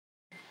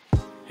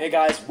Hey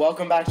guys,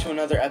 welcome back to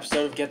another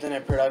episode of Get the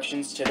Net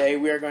Productions. Today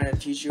we are going to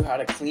teach you how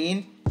to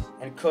clean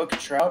and cook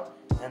trout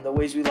and the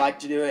ways we like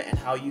to do it and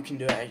how you can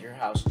do it at your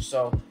house.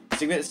 So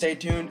stay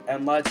tuned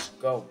and let's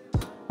go.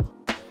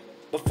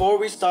 Before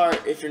we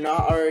start, if you're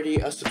not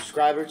already a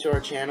subscriber to our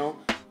channel,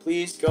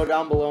 please go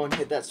down below and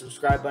hit that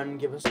subscribe button,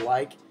 give us a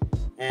like,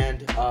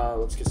 and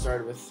let's get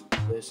started with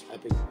this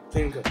epic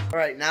clean and cook.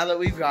 Alright, now that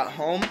we've got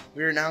home,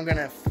 we're now going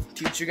to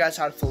teach you guys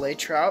how to fillet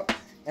trout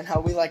and how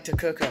we like to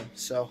cook them.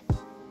 So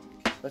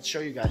let's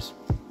show you guys.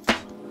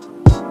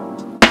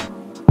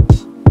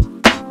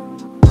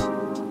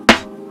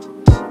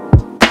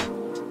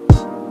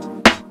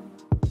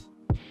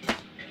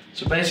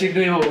 So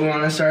basically what we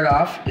want to start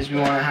off is we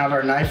want to have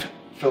our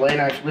fillet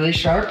knife really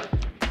sharp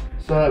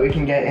so that we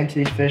can get into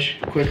these fish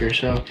quicker.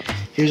 So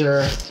here's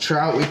our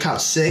trout. We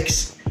caught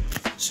 6.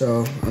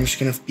 So I'm just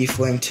going to be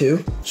filleting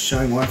 2,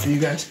 showing one for you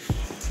guys.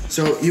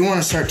 So what you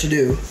want to start to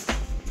do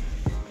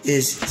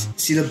is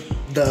see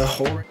the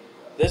hole.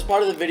 This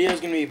part of the video is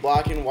going to be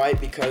black and white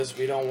because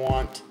we don't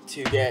want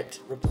to get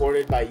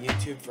reported by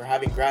YouTube for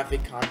having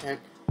graphic content.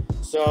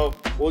 So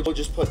we'll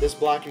just put this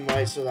black and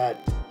white so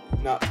that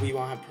we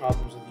won't have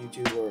problems with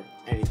YouTube or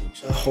anything.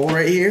 So the hole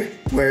right here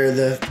where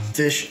the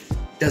fish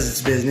does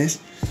its business,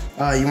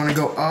 you want to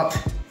go up,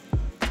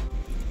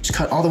 just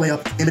cut all the way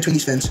up in between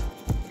these fins,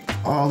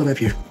 all the way up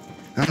here.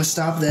 I'm going to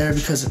stop there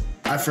because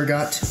I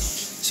forgot.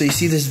 So you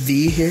see this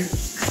V here,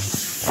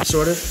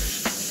 sort of,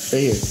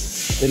 right here.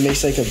 It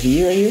makes like a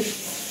V right here.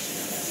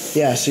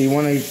 Yeah, so you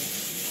want to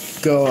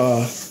go,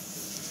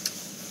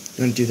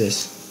 you want to do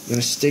this. You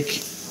want to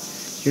stick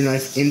your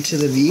knife into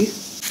the V.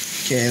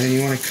 Okay, and then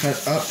you want to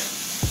cut up.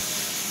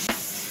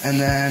 And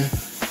then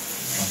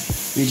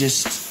you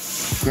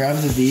just grab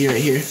the V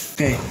right here.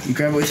 Okay, you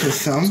grab it with your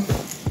thumb.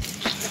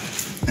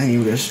 And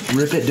you just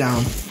rip it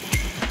down.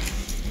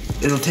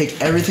 It'll take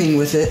everything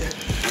with it.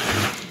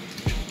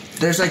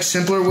 There's like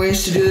simpler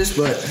ways to do this,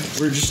 but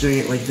we're just doing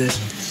it like this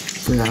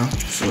for now.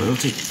 So it'll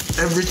take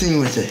everything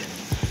with it.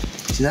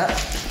 See that?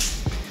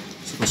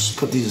 So let's just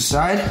put these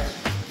aside.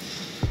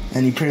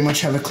 And you pretty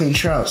much have a clean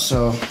trout.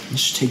 So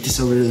let's just take this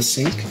over to the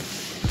sink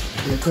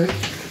real quick.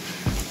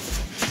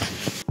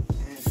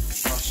 And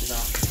wash it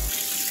off.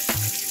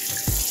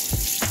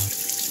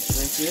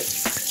 Rinse it.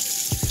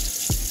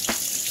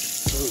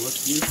 So it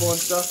looks beautiful and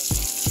stuff.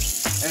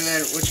 And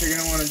then what you're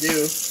going to want to do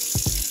is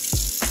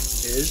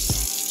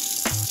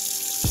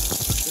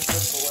just a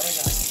fillet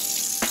knife.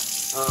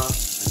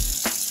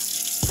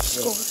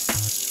 Score.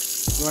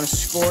 You want to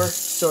score.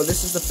 So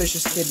this is the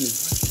fish's kidney.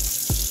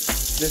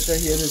 This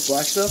right here, this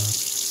black stuff.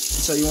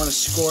 And so you want to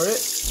score it.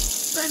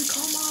 Ben,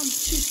 call mom.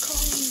 She's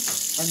calling.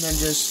 And then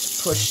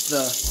just push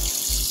the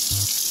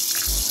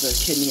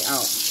kidney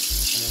out.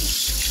 And then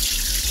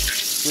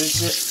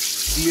rinse it.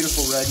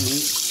 Beautiful red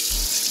meat.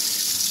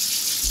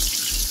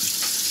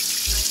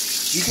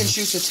 You can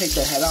choose to take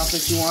the head off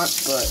if you want,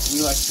 but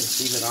we like to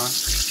leave it on.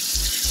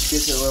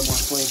 Gives it a little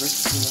more flavor,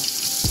 you know.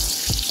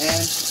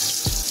 And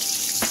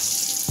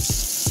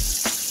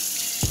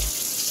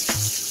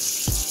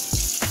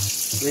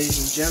ladies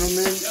and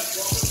gentlemen,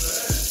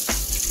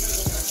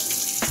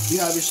 you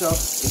have yourself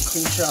a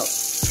clean trout.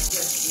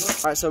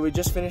 Alright, so we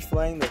just finished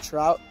filleting the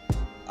trout.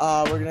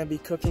 We're going to be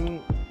cooking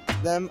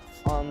them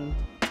on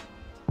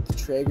the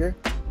Traeger.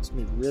 It's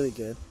going to be really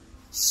good.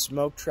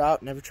 Smoked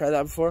trout, never tried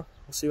that before.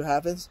 We'll see what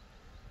happens.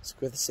 So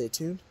go ahead and stay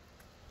tuned.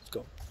 Let's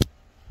go.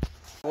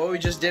 What we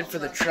just did for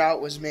the trout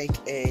was make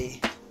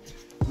a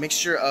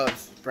mixture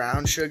of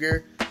brown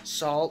sugar,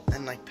 salt,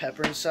 and like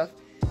pepper and stuff.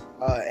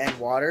 And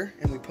water,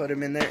 and we put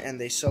them in there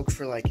and they soaked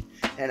for like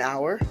an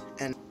hour,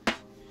 and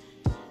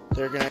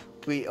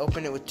we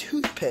open it with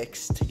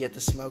toothpicks to get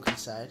the smoke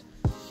inside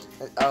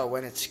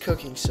when it's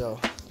cooking. So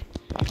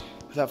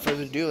without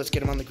further ado, let's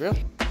get them on the grill.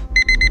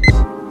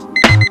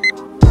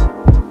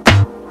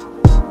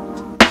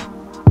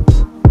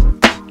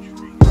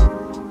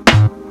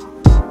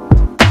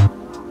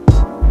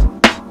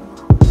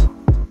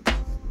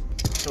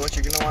 So what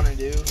you're gonna want to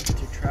do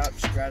with your trout,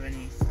 just grab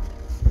any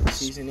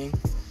seasoning.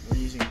 We're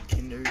using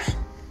Kinder's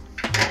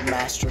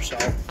Master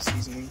Salt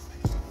seasoning.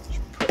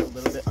 Just put a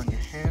little bit on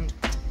your hand,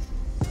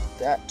 like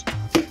that,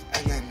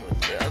 and then with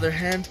the other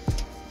hand,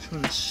 just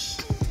want to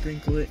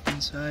sprinkle it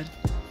inside,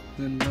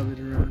 and then rub it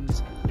around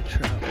inside the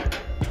trout.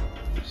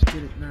 Just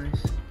get it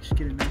nice. Just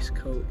get a nice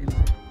coat in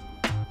there.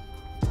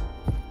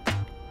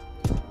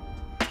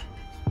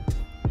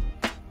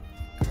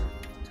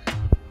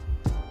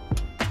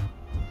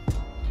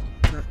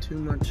 Not too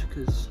much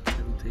because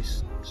it'll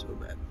taste so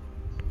bad.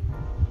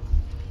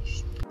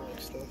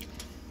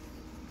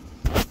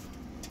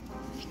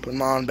 Put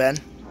them on, Ben.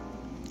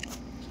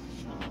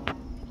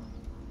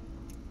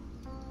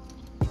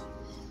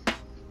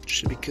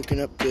 Should be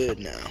cooking up good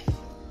now.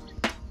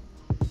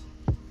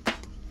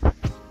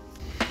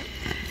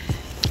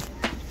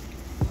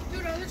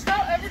 Dude, are the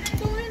trout ever gonna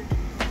go in?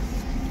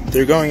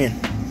 They're going in.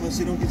 Plus,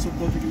 you don't get so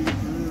close to your bird.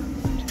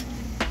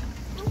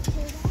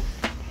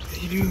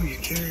 Yeah, you do. You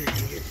carry it.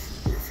 You get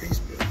your face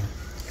burnt.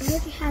 I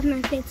already have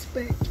my face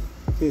burnt.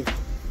 Here.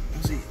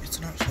 See,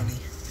 it's not funny.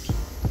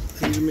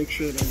 need to make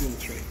sure that I'm doing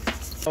this right.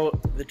 So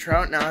the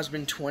trout now has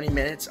been 20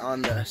 minutes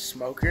on the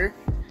smoker.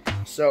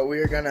 So we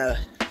are gonna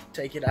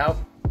take it out,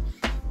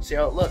 see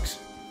how it looks.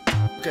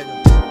 Okay,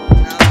 now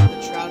that the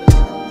trout is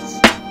done.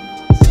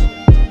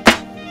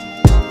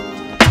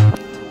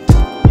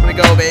 Here we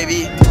go,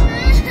 baby.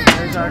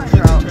 There's our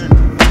trout.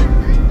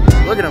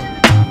 Look at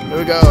him. Here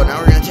we go. Now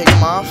we're gonna take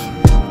him off,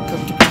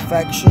 cook to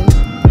perfection.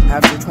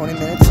 After 20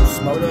 minutes of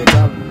smoking.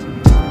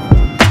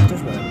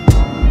 Just whatever.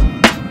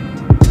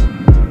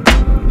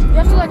 You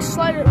have to like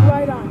slide it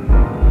right on.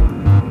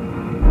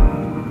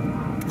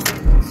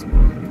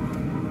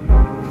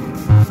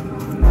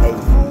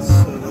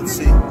 So let's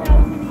see.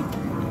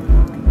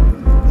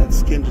 That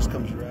skin just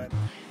comes right.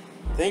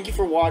 Thank you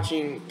for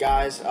watching,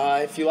 guys.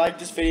 If you liked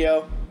this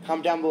video,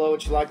 comment down below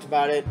what you liked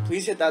about it.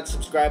 Please hit that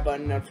subscribe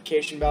button,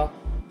 notification bell,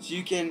 so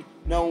you can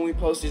know when we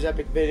post these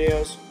epic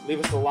videos. Leave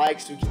us a like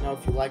so we can know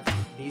if you like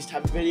these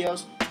type of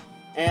videos.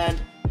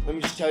 And let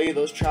me just tell you,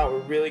 those trout were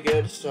really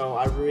good, so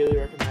I really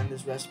recommend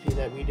this recipe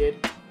that we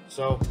did.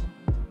 So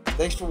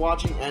thanks for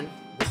watching, and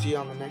we'll see you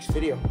on the next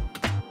video.